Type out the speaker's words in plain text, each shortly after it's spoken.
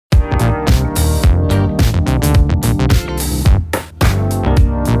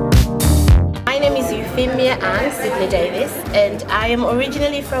Euphemia-Ann Sydney-Davies, and I am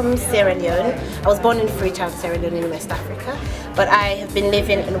originally from Sierra Leone. I was born in Freetown, Sierra Leone in West Africa, but I have been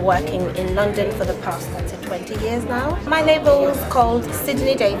living and working in London for the past 20 years now. My label is called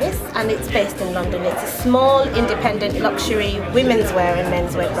Sydney-Davies and it's based in London. It's a small, independent, luxury women's wear and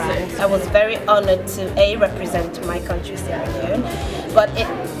menswear brand. I was very honoured to represent my country, Sierra Leone, but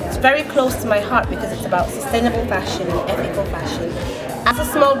it's very close to my heart because it's about sustainable fashion and ethical fashion. As a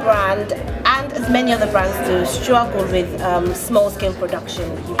small brand, and as many other brands do, struggle with small-scale production.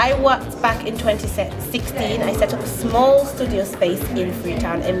 I worked back in 2016. I set up a small studio space in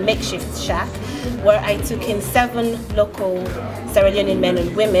Freetown, a makeshift shack, where I took in 7 local Sierra Leonean men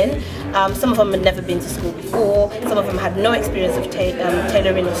and women. Some of them had never been to school before, some of them had no experience of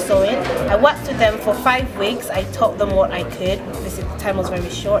tailoring or sewing. I worked with them for 5 weeks. I taught them what I could. Obviously, the time was very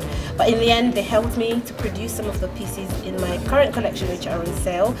short, but in the end they helped me to produce some of the pieces in my current collection, which are on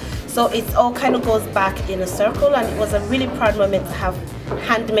sale. So it all kind of goes back in a circle, and it was a really proud moment to have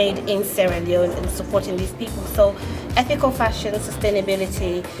handmade in Sierra Leone and supporting these people. So ethical fashion,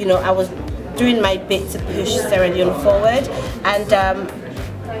 sustainability, you know, I was doing my bit to push Sierra Leone forward, and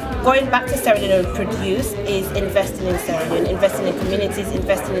going back to Sierra Leone and produce is investing in Sierra Leone, investing in communities,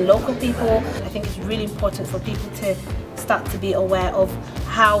 investing in local people. I think it's really important for people to start to be aware of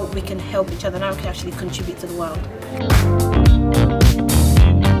how we can help each other and how we can actually contribute to the world.